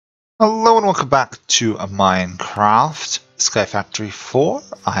Hello and welcome back to Minecraft Sky Factory 4.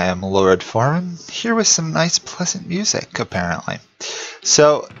 I am Lord Forwind, here with some nice pleasant music apparently.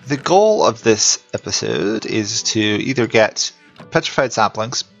 So the goal of this episode is to either get petrified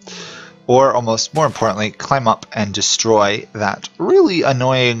saplings or, almost more importantly, climb up and destroy that really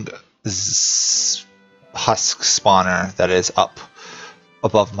annoying husk spawner that is up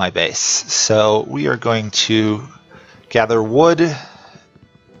above my base. So we are going to gather wood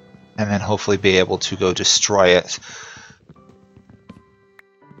and then hopefully be able to go destroy it.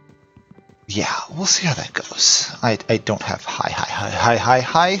 Yeah, we'll see how that goes. I don't have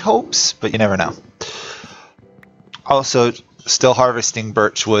high hopes, but you never know. Also, still harvesting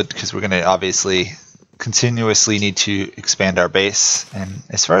birch wood because we're going to obviously continuously need to expand our base. And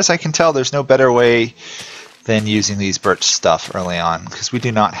as far as I can tell, there's no better way than using these birch stuff early on because we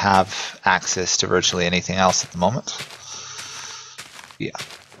do not have access to virtually anything else at the moment. Yeah.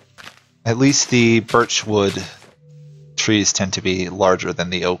 At least the birch wood trees tend to be larger than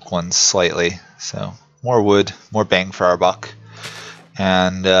the oak ones slightly. So more wood, more bang for our buck.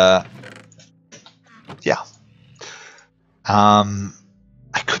 And yeah. I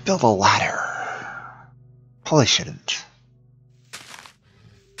could build a ladder. Probably shouldn't.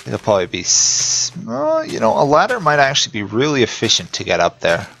 It'll probably be, you know, a ladder might actually be really efficient to get up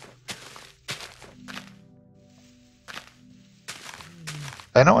there.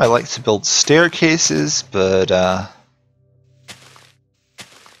 I know I like to build staircases, but I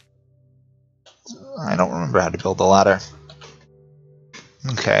don't remember how to build a ladder.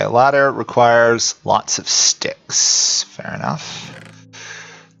 Okay, a ladder requires lots of sticks. Fair enough.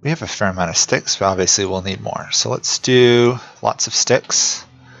 We have a fair amount of sticks, but obviously we'll need more. So let's do lots of sticks,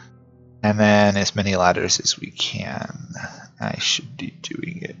 and then as many ladders as we can. I should be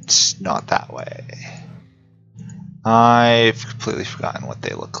doing it not that way. I've completely forgotten what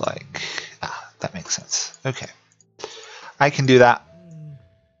they look like. Ah, that makes sense. Okay. I can do that.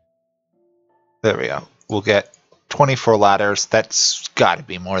 There we go. We'll get 24 ladders. That's got to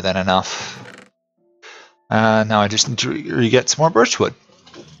be more than enough. Now I just need to get some more birchwood.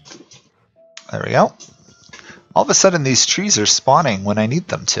 There we go. All of a sudden these trees are spawning when I need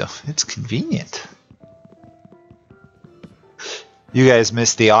them to. It's convenient. You guys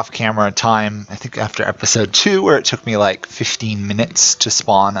missed the off-camera time, I think after episode 2, where it took me like 15 minutes to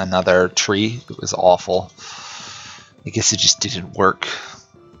spawn another tree. It was awful. I guess it just didn't work.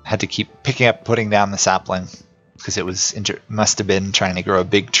 Had to keep picking up, putting down the sapling, because it was must have been trying to grow a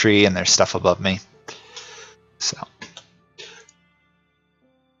big tree and there's stuff above me. So,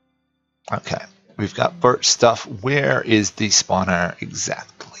 okay, we've got birch stuff. Where is the spawner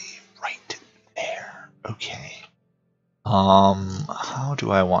exactly? Right there. Okay. How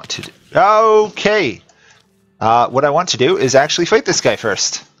do I want to do? Okay. What I want to do is actually fight this guy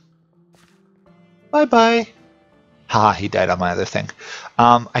first. Bye-bye. Ha, he died on my other thing.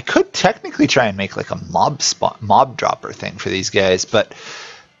 I could technically try and make like a mob dropper thing for these guys, but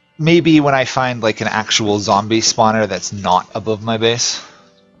maybe when I find like an actual zombie spawner that's not above my base,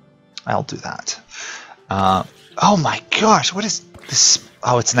 I'll do that. Oh my gosh, what is this?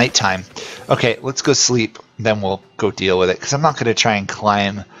 Oh, it's nighttime. Okay, let's go sleep. Then we'll go deal with it, because I'm not going to try and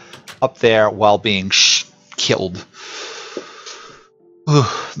climb up there while being killed.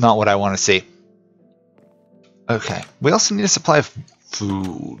 Not what I want to see. Okay, we also need a supply of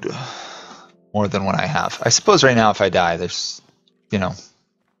food. More than what I have. I suppose right now if I die, there's, you know,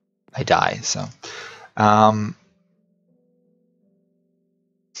 I die, so. How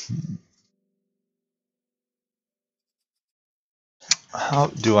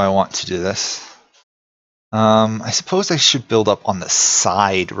do I want to do this? I suppose I should build up on the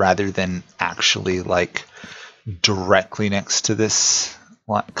side rather than actually like directly next to this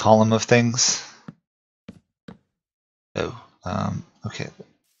column of things. Oh, okay.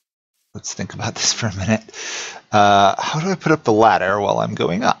 Let's think about this for a minute. How do I put up the ladder while I'm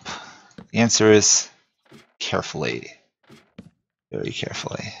going up? The answer is carefully. Very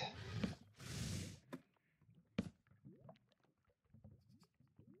carefully.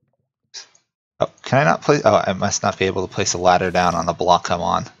 Oh, can I not place? Oh, I must not be able to place a ladder down on the block I'm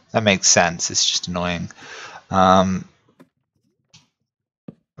on. That makes sense. It's just annoying. There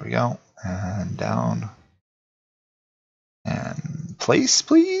we go. And down. And place,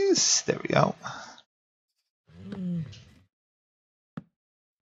 please. There we go.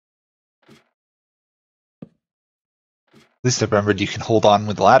 At least I remembered you can hold on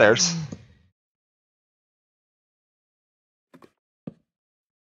with ladders.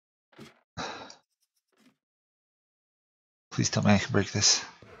 Please tell me I can break this.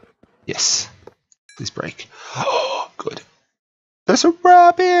 Yes. Please break. Oh, good. There's a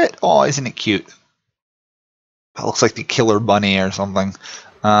rabbit! Oh, isn't it cute? That looks like the killer bunny or something.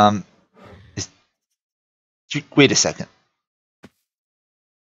 Wait a second.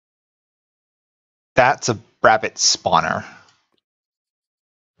 That's a rabbit spawner.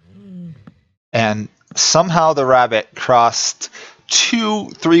 And somehow the rabbit crossed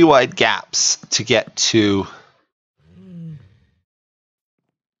 2 3-wide gaps to get to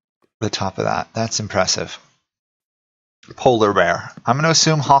the top of that. That's impressive. Polar bear. I'm going to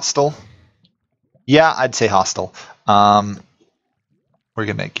assume hostile. Yeah, I'd say hostile. We're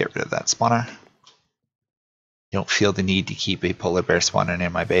going to get rid of that spawner. Don't feel the need to keep a polar bear spawner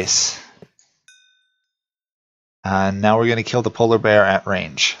near my base. And now we're going to kill the polar bear at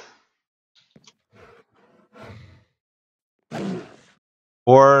range.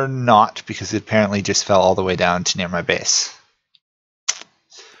 Or not, because it apparently just fell all the way down to near my base.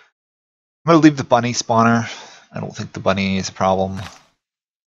 I'm going to leave the bunny spawner. I don't think the bunny is a problem. I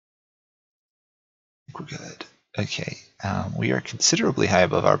think we're good. Okay, we are considerably high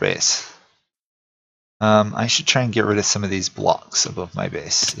above our base. I should try and get rid of some of these blocks above my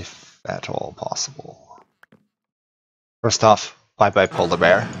base, if at all possible. First off, bye-bye polar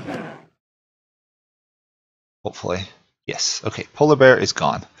bear. Hopefully. Yes, okay, polar bear is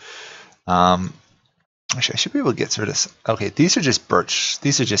gone. Actually, I should be able to get rid of some. Okay, these are just birch.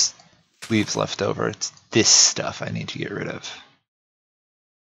 These are just leaves left over. It's this stuff I need to get rid of.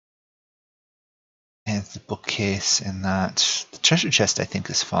 And the bookcase and that. The treasure chest I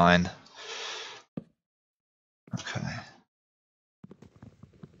think is fine. Okay.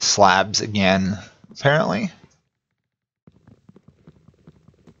 Slabs again, apparently.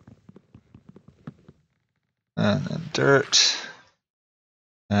 And then dirt.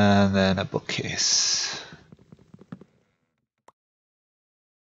 And then a bookcase.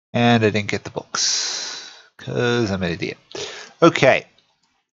 And I didn't get the books, because I'm an idiot. Okay,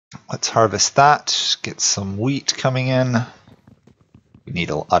 let's harvest that, get some wheat coming in. We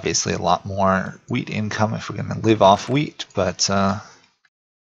need obviously a lot more wheat income if we're going to live off wheat, but oh,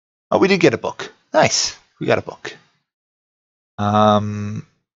 we did get a book. Nice, we got a book. What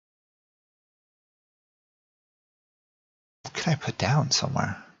can I put down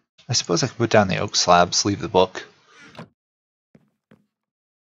somewhere? I suppose I could put down the oak slabs, leave the book.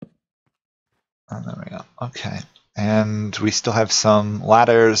 Oh, there we go. Okay. And we still have some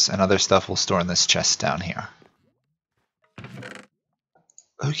ladders and other stuff we'll store in this chest down here.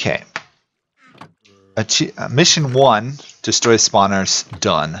 Okay. Mission 1, destroy spawners,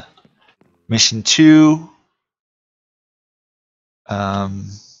 done. Mission 2, get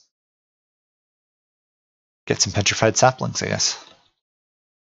some petrified saplings, I guess.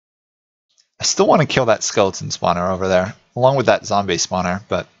 I still want to kill that skeleton spawner over there, along with that zombie spawner,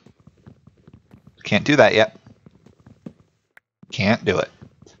 but can't do that yet. Can't do it.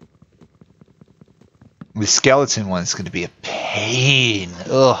 The skeleton one is going to be a pain.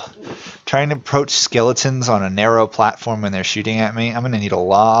 Ugh. Trying to approach skeletons on a narrow platform when they're shooting at me, I'm going to need a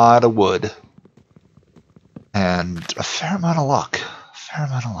lot of wood. And a fair amount of luck. A fair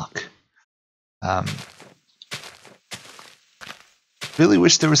amount of luck. Really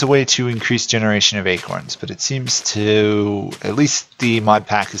wish there was a way to increase generation of acorns, but it seems to, at least the mod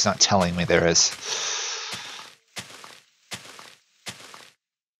pack is not telling me there is.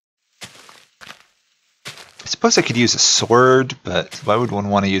 I suppose I could use a sword, but why would one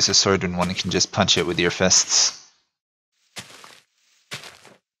want to use a sword when one can just punch it with your fists?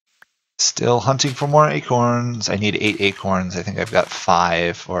 Still hunting for more acorns. I need 8 acorns. I think I've got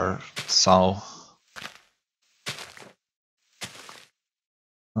 5 or so.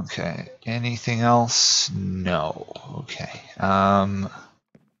 Okay, anything else? No. Okay.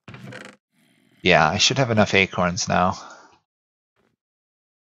 Yeah, I should have enough acorns now.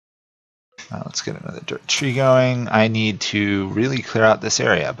 Now let's get another dirt tree going. I need to really clear out this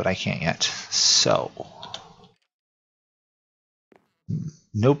area, but I can't yet. So,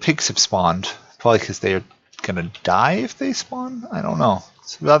 no pigs have spawned. Probably because they're gonna die if they spawn? I don't know.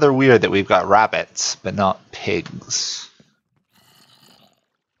 It's rather weird that we've got rabbits, but not pigs.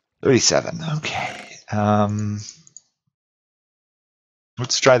 37, okay.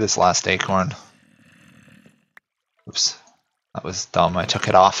 Let's try this last acorn. Oops, that was dumb, I took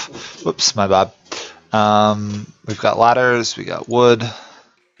it off. Whoops, my bad. We've got ladders, we got wood,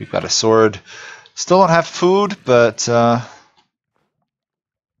 we've got a sword. Still don't have food, but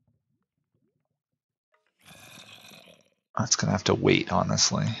that's gonna have to wait,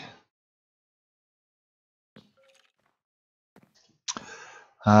 honestly.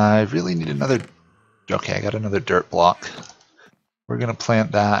 I really need another. Okay, I got another dirt block. We're going to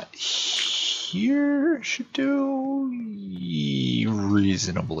plant that here. Should do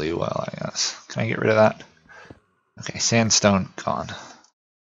reasonably well, I guess. Can I get rid of that? Okay, sandstone gone.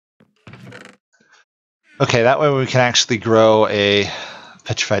 Okay, that way we can actually grow a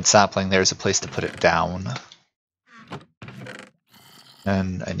petrified sapling. There's a place to put it down.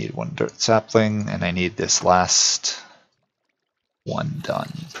 And I need one dirt sapling, and I need this last one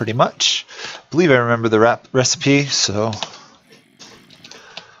done, pretty much. I believe I remember the recipe, so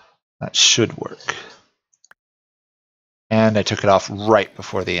that should work. And I took it off right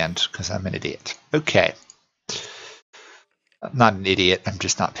before the end, because I'm an idiot. Okay. I'm not an idiot, I'm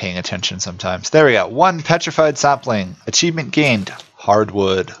just not paying attention sometimes. There we go. 1 petrified sapling. Achievement gained.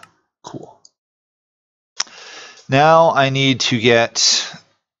 Hardwood. Cool. Now I need to get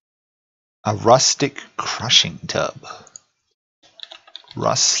a rustic crushing tub.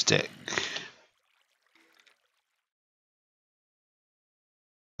 Rustic.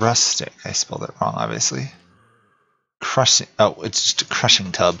 Rustic. I spelled it wrong, obviously. Crushing. Oh, it's just a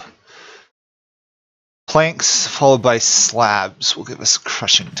crushing tub. Planks followed by slabs will give us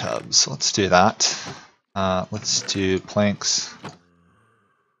crushing tubs. So let's do that. Let's do planks.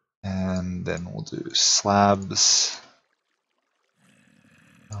 And then we'll do slabs.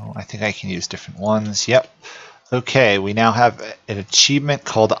 Oh, I think I can use different ones. Yep. Okay, we now have an achievement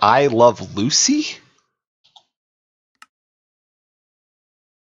called I Love Lucy.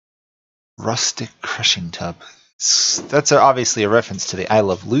 Rustic crushing tub. That's obviously a reference to the I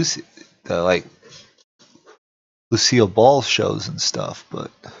Love Lucy, the like Lucille Ball shows and stuff,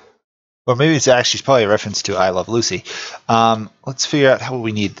 but or maybe it's actually probably a reference to I Love Lucy. Let's figure out how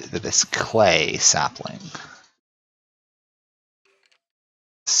we need this clay sapling.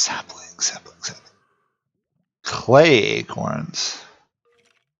 Sapling. Clay acorns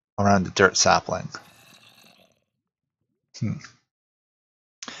around the dirt sapling.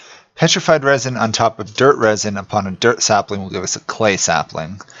 Petrified resin on top of dirt resin upon a dirt sapling will give us a clay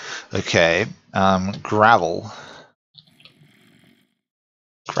sapling. Okay. Gravel.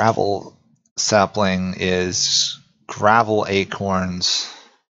 Gravel sapling is gravel acorns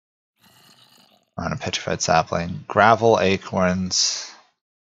on a petrified sapling. Gravel acorns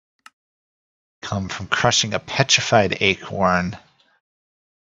come from crushing a petrified acorn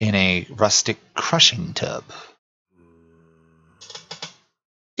in a rustic crushing tub.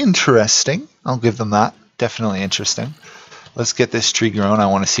 Interesting. I'll give them that. Definitely interesting. Let's get this tree grown. I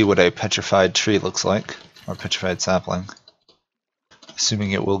want to see what a petrified tree looks like, or petrified sapling.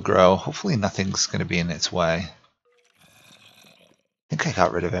 Assuming it will grow. Hopefully nothing's going to be in its way. I think I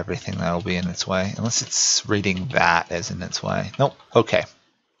got rid of everything that will be in its way, unless it's reading that as in its way. Nope. Okay.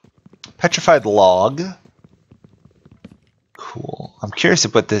 Petrified log. Cool. I'm curious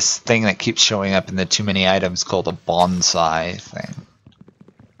about this thing that keeps showing up in the too many items called a bonsai thing.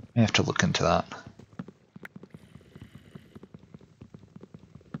 I have to look into that.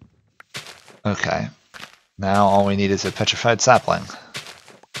 Okay. Now all we need is a petrified sapling.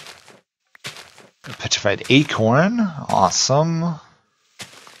 A petrified acorn. Awesome. I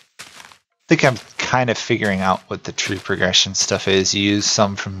think I'm kind of figuring out what the tree progression stuff is. You use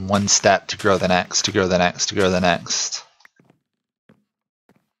some from one step to grow the next, to grow the next, to grow the next.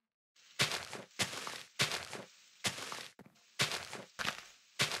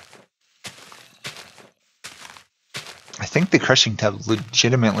 I think the crushing tub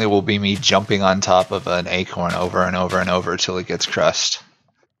legitimately will be me jumping on top of an acorn over and over and over till it gets crushed.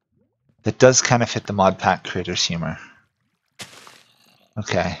 That does kind of fit the Modpack creator's humor.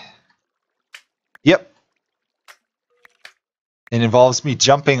 Okay. Yep. It involves me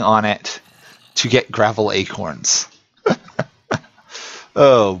jumping on it to get gravel acorns.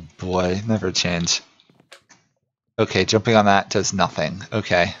 Oh boy, never change. Okay, jumping on that does nothing.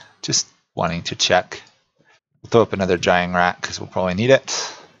 Okay, just wanting to check. We'll throw up another giant rat because we'll probably need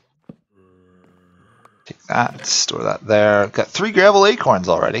it. Take that, store that there. Got 3 gravel acorns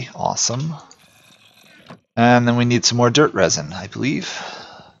already. Awesome. And then we need some more dirt resin, I believe.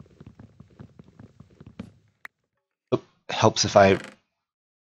 Oh, helps if I...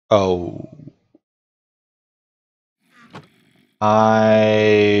 Oh.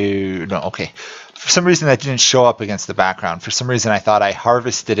 No, okay. For some reason that didn't show up against the background. For some reason I thought I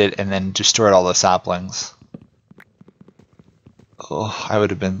harvested it and then destroyed all the saplings. Oh, I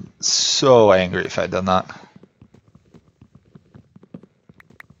would have been so angry if I'd done that.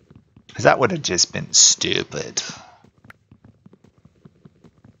 Because that would have just been stupid.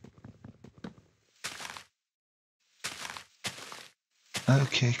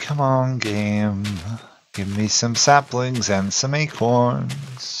 Okay, come on, game. Give me some saplings and some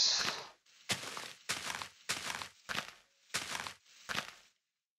acorns.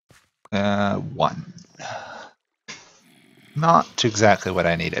 1. Not exactly what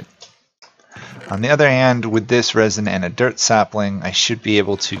I needed. On the other hand, with this resin and a dirt sapling, I should be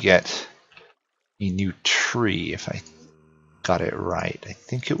able to get a new tree if I got it right. I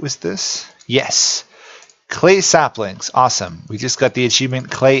think it was this. Yes. Clay saplings. Awesome. We just got the achievement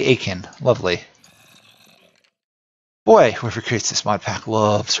Clay Aiken. Lovely. Boy, whoever creates this mod pack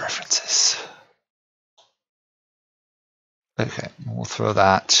loves references. Okay, we'll throw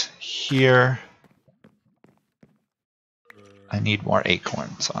that here. I need more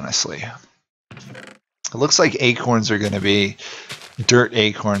acorns, honestly. It looks like acorns are going to be, dirt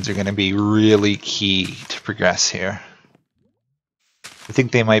acorns are going to be really key to progress here. I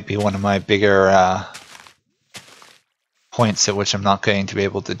think they might be one of my bigger points at which I'm not going to be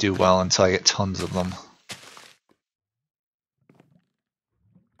able to do well until I get tons of them.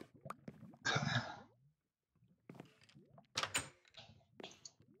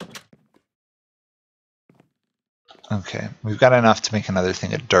 Okay, we've got enough to make another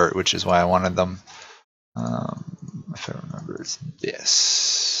thing of dirt, which is why I wanted them. If I remember, it's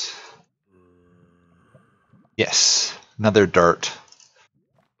this. Yes, another dirt.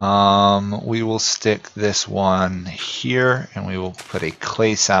 We will stick this one here, and we will put a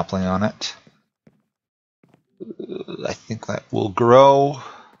clay sapling on it. I think that will grow.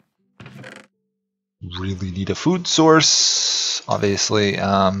 Really need a food source, obviously. We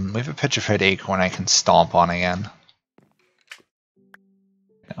have a petrified acorn I can stomp on again.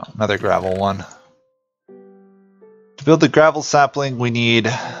 Another gravel one. To build the gravel sapling, we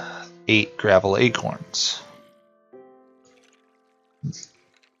need 8 gravel acorns.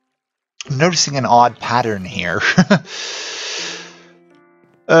 I'm noticing an odd pattern here.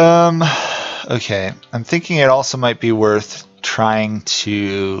 Okay, I'm thinking it also might be worth trying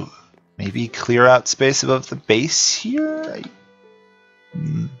to maybe clear out space above the base here.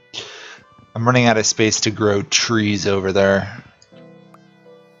 I'm running out of space to grow trees over there.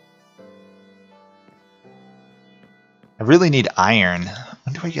 I really need iron.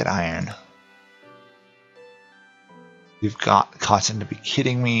 When do I get iron? We've got cotton, to be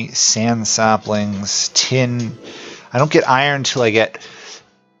kidding me. Sand saplings, tin. I don't get iron until I get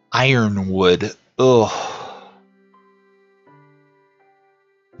ironwood. Ugh.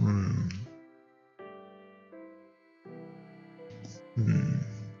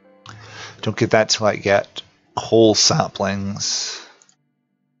 Don't get that till I get coal saplings.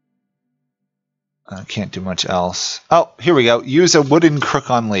 I can't do much else. Oh, here we go. Use a wooden crook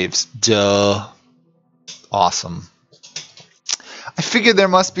on leaves. Duh. Awesome. I figured there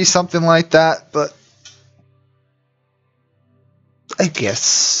must be something like that, but I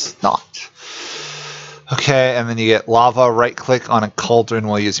guess not. Okay, and then you get lava. Right-click on a cauldron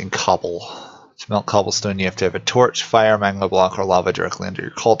while using cobble. To melt cobblestone, you have to have a torch, fire, magma block, or lava directly under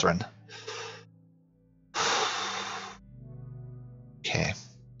your cauldron. Okay.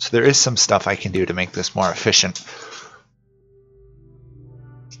 So there is some stuff I can do to make this more efficient.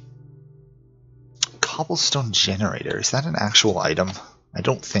 Cobblestone generator, is that an actual item? I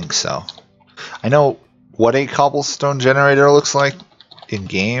don't think so. I know what a cobblestone generator looks like in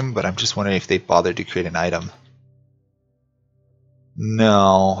game, but I'm just wondering if they bothered to create an item.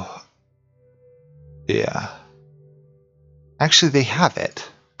 No. Yeah. Actually, they have it.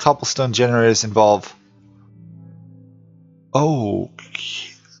 Cobblestone generators involve... Oh,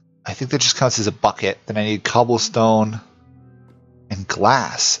 I think that just counts as a bucket. Then I need cobblestone and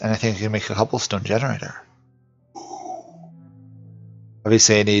glass, and I think I can make a cobblestone generator.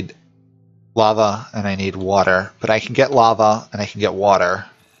 Obviously, I need lava and I need water, but I can get lava and I can get water.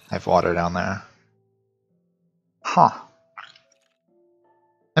 I have water down there. Huh.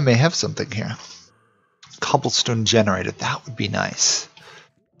 I may have something here. Cobblestone generator, that would be nice.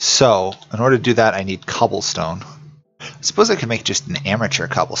 So, in order to do that, I need cobblestone. I suppose I could make just an amateur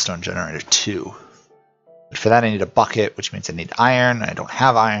cobblestone generator too. But for that I need a bucket, which means I need iron. I don't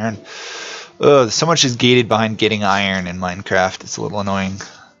have iron. Ugh, so much is gated behind getting iron in Minecraft. It's a little annoying.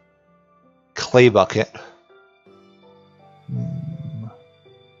 Clay bucket.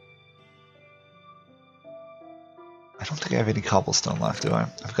 I don't think I have any cobblestone left, do I?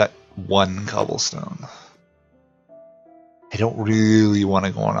 I've got 1 cobblestone. I don't really want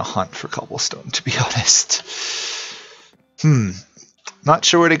to go on a hunt for cobblestone, to be honest. Not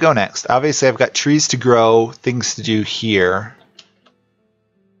sure where to go next. Obviously, I've got trees to grow, things to do here,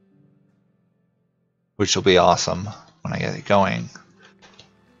 which will be awesome when I get it going.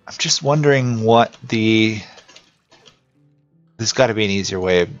 I'm just wondering what the... There's got to be an easier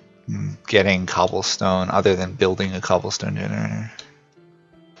way of getting cobblestone other than building a cobblestone generator.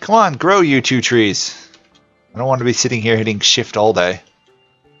 Come on, grow you 2 trees. I don't want to be sitting here hitting shift all day.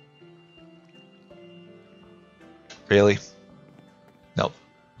 Really? Nope.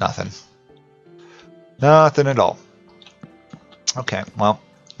 Nothing. Nothing at all. Okay, well,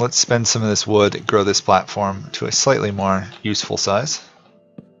 let's spend some of this wood and grow this platform to a slightly more useful size.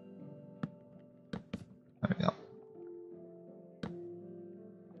 There we go.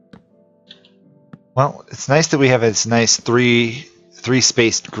 Well, it's nice that we have this nice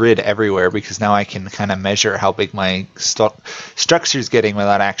three-spaced grid everywhere, because now I can kind of measure how big my structure is getting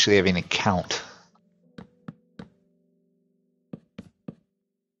without actually having to count.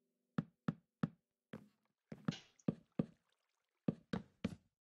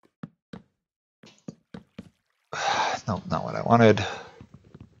 Nope, not what I wanted.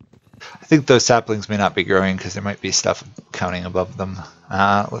 I think those saplings may not be growing because there might be stuff counting above them.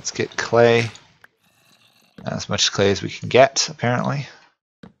 Let's get clay. As much clay as we can get, apparently.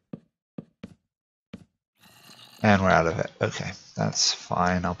 And we're out of it. Okay, that's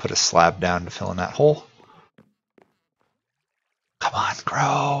fine. I'll put a slab down to fill in that hole. Come on,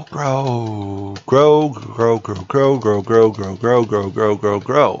 grow, grow, grow, grow, grow, grow, grow, grow, grow, grow, grow, grow, grow,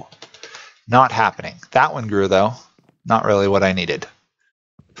 grow. Not happening. That one grew though. Not really what I needed.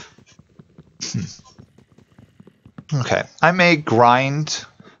 Okay, I may grind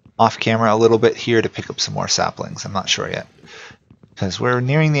off camera a little bit here to pick up some more saplings. I'm not sure yet, because we're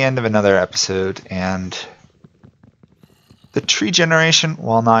nearing the end of another episode, and the tree generation,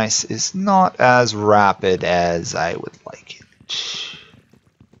 while nice, is not as rapid as I would like it.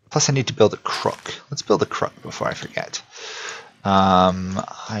 Plus I need to build a crook. Let's build a crook before I forget.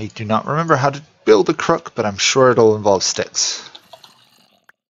 I do not remember how to build a crook, but I'm sure it'll involve sticks.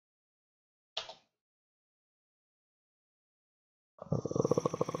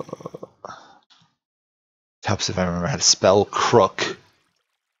 Helps if I remember how to spell crook.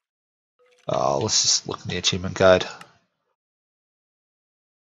 Let's just look in the achievement guide.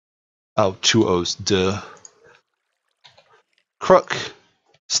 Oh, 2 O's, duh. Crook.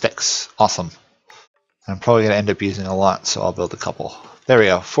 Sticks. Awesome. I'm probably going to end up using a lot, so I'll build a couple. There we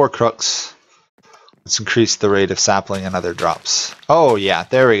go, 4 crooks. Let's increase the rate of sapling and other drops. Oh yeah,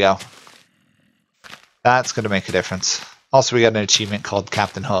 there we go. That's going to make a difference. Also, we got an achievement called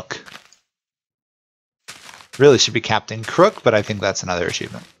Captain Hook. Really should be Captain Crook, but I think that's another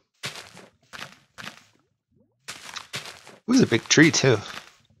achievement. It was a big tree too.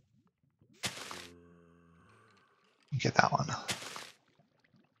 Get that one.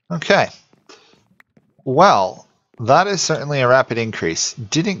 Okay. Well, that is certainly a rapid increase.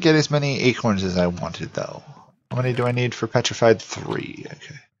 Didn't get as many acorns as I wanted, though. How many do I need for petrified? 3.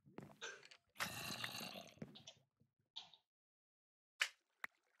 Okay.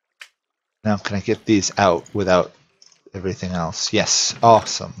 Now, can I get these out without everything else? Yes.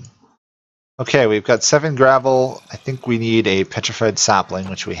 Awesome. Okay, we've got 7 gravel. I think we need a petrified sapling,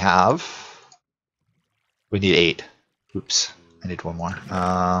 which we have. We need 8. Oops. I need 1 more.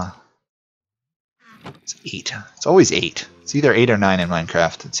 It's 8. It's always 8. It's either 8 or 9 in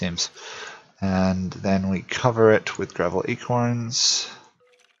Minecraft, it seems. And then we cover it with gravel acorns.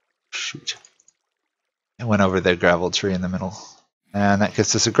 Shoot. It went over the gravel tree in the middle. And that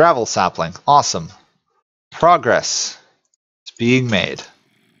gets us a gravel sapling. Awesome. Progress. It's being made.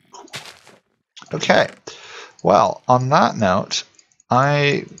 Cool. Okay. Well, on that note,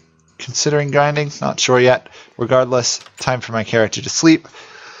 considering grinding, not sure yet. Regardless, time for my character to sleep.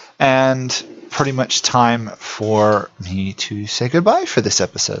 And pretty much time for me to say goodbye for this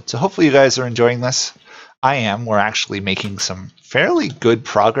episode. So hopefully you guys are enjoying this. I am. We're actually making some fairly good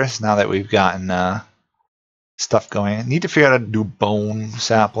progress now that we've gotten stuff going. I need to figure out how to do bone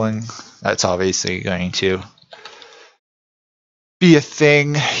sapling. That's obviously going to be a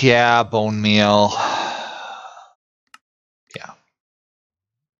thing. Yeah, bone meal. Yeah.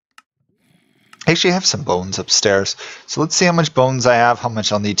 I actually have some bones upstairs. So let's see how much bones I have, how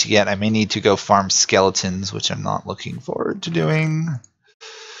much I'll need to get. I may need to go farm skeletons, which I'm not looking forward to doing.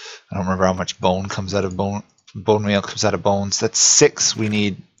 I don't remember how much bone comes out of bone meal comes out of bones. That's 6. We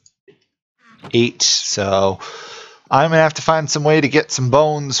need 8. So I'm going to have to find some way to get some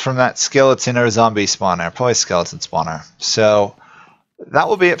bones from that skeleton or zombie spawner. Probably skeleton spawner. So that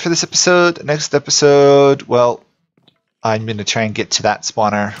will be it for this episode. Next episode, well, I'm going to try and get to that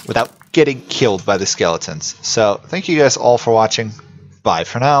spawner without getting killed by the skeletons. So thank you guys all for watching. Bye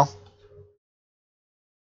for now.